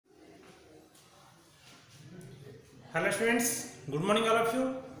Hello students, good morning all of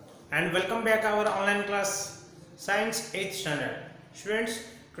you and welcome back our online class Science 8th standard. Students,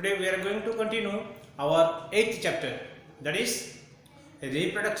 today we are going to continue our 8th chapter, that is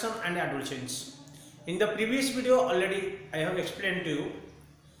reproduction and adolescence. In the previous video already I have explained to you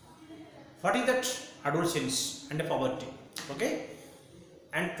what is that adolescence and poverty. Okay,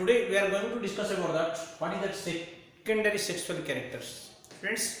 and today we are going to discuss about that what is that secondary sexual characters.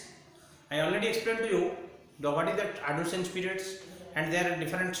 Friends, I already explained to you what is that adolescence periods, and there are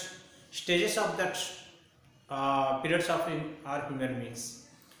different stages of that periods of our human beings.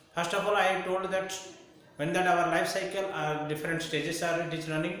 First of all, I told that when that our life cycle different stages are it is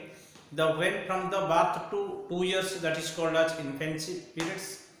running, when from the birth to 2 years, that is called as infancy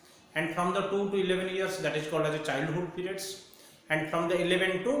periods, and from the 2 to 11 years, that is called as a childhood periods, and from the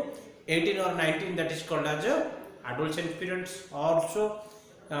 11 to 18 or 19, that is called as a adolescent periods. Also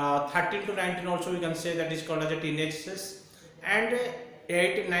 13 to 19 also we can say that is called as a teenagers, and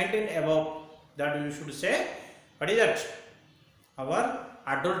 18, 19 above, that we should say what is that our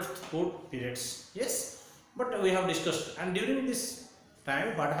adulthood periods. Yes, but we have discussed, and during this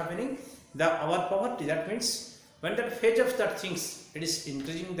time what happening, our poverty, that means when that phase of that things it is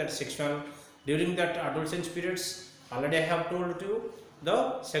increasing that sexual during that adolescence periods. Already I have told you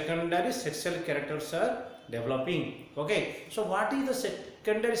the secondary sexual characters are developing. Okay, so what is the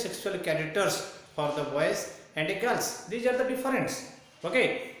secondary sexual characters for the boys and the girls? These are the difference.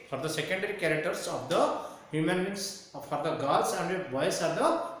 Okay, for the secondary characters of the human beings, for the girls and the boys are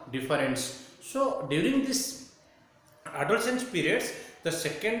the difference. So during this adolescence periods, the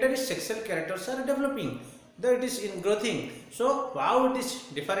secondary sexual characters are developing. That it is in growing. So how it is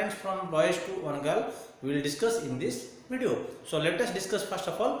different from boys to one girl, we will discuss in this video. So let us discuss first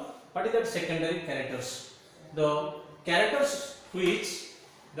of all what is that secondary characters. The characters which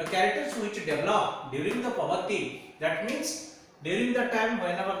develop during the puberty, that means during the time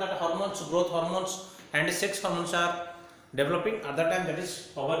whenever that hormones, growth hormones and sex hormones are developing, at that time, that is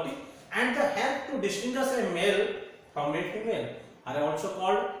puberty, and the help to distinguish a male from a female are also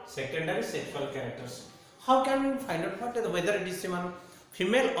called secondary sexual characters. How can we find out whether it is even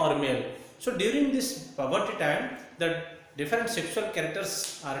female or male? So during this puberty time, the different sexual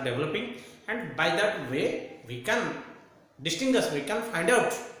characters are developing, and by that way we can distinguish, we can find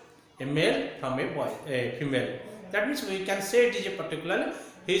out a male from a boy, a female. That means we can say it is a particular,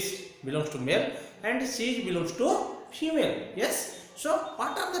 he belongs to male and she belongs to female. Yes. So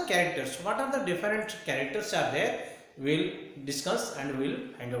what are the characters? What are the different characters are there? We will discuss and we will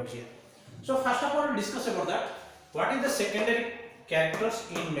find out here. So first of all, discuss about that. What is the secondary characters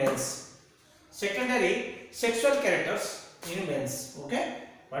in males? Secondary sexual characters in males. Okay.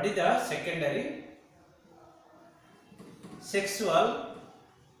 What is the secondary sexual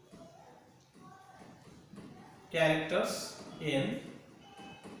characters in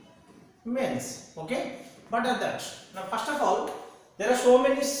males? Okay. What are that? Now first of all, there are so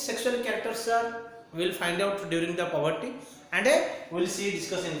many sexual characters we will find out during the puberty, and we will see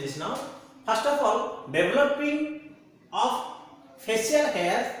discussing this now. First of all, developing of facial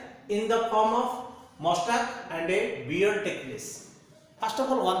hair in the form of mustache and a beard take place. First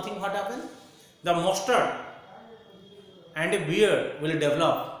of all, one thing what happens, the mustache and a beard will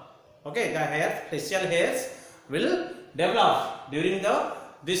develop. Okay, the hair, facial hairs will develop during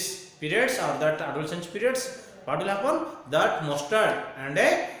this periods or that adolescence periods. What will happen? That mustache and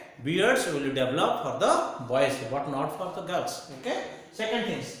a beards will develop for the boys, but not for the girls. Okay. Second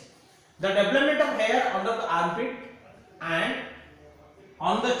things, the development of hair under the armpit and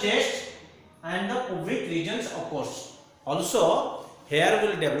on the chest and the pubic regions occurs. Also, hair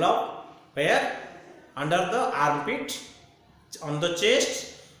will develop where? Under the armpit, on the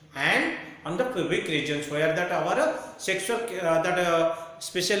chest and on the pubic regions, where that our sexual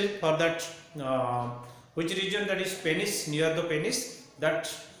especially for that which region, that is penis, near the penis, that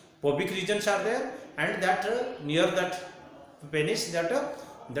pubic regions are there, and that near that penis that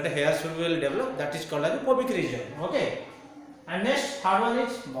hairs will develop, that is called as the pubic region. Okay. And next, third one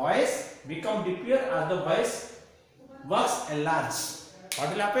is voice become deeper as the voice box enlarge. What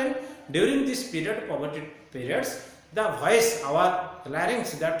will happen during this period, puberty periods? The voice, our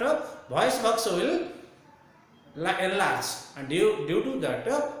larynx, that voice box will enlarge, and due to that,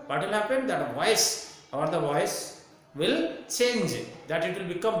 what will happen? That voice or the voice will change, that it will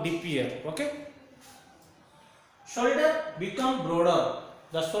become deeper. Okay. Shoulder become broader.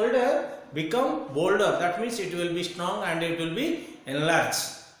 The shoulder become bolder. That means it will be strong and it will be enlarged.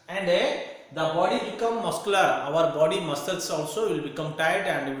 And the body become muscular, our body muscles also will become tight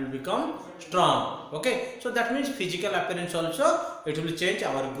and it will become strong. Okay, so that means physical appearance also it will change,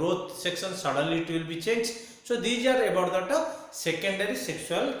 our growth section suddenly it will be changed. So these are about the secondary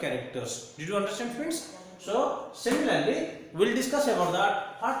sexual characters. Did you understand, friends? So similarly we will discuss about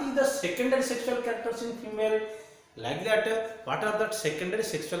that what is the secondary sexual characters in female. Like that, what are the secondary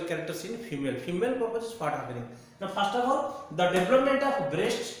sexual characters in female? Female purposes what happening? Now first of all, the development of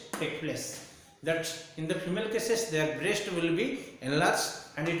breast take place. That in the female cases their breast will be enlarged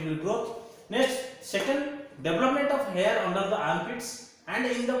and it will grow. Next, second, development of hair under the armpits and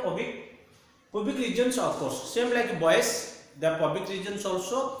in the pubic regions, of course. Same like boys, the pubic regions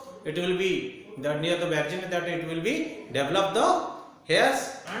also it will be the near the vagina, that it will be develop the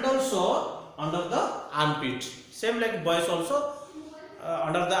hairs and also under the armpit. Same like boys also,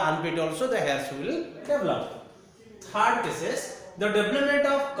 under the armpit also the hairs will develop. Third cases, the development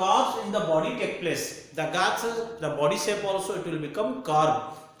of curves in the body take place. The curves, the body shape also it will become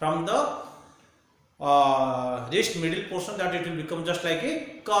curved from the wrist middle portion, that it will become just like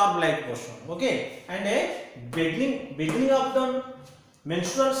a curve like portion. Okay, and a beginning of the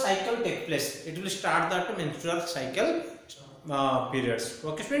menstrual cycle take place. It will start that menstrual cycle periods.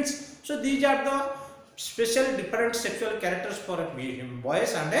 Okay, friends. So these are the special different sexual characters for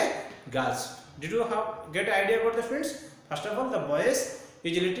boys and girls. Did you get idea about the friends? First of all, the boys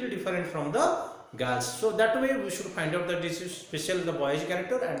is a little different from the girls. So that way we should find out that this is special the boys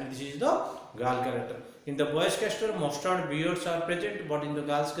character and this is the girl character. In the boys character, mustard beards are present, but in the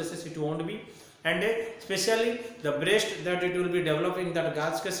girls cases it won't be. And especially the breast, that it will be developed in the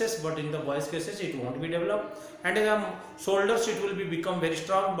girls cases, but in the boys cases it won't be developed. And the shoulders it will be become very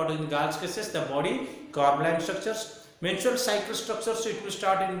strong, but in girls cases the body curve-line structures. Menstrual cycle structures it will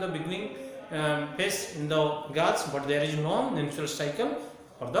start in the beginning phase in the girls, but there is no menstrual cycle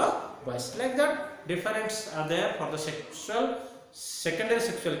for the boys. Like that, difference are there for the secondary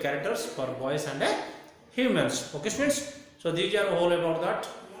sexual characters for boys and humans. Okay, friends. So these are all about that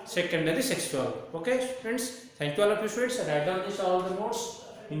secondary sexual. Okay, friends. Thank you all of you, friends. Write down this all the notes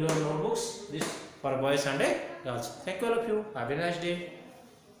in your notebooks. This for boys and girls. Thank you all of you. Have a nice day.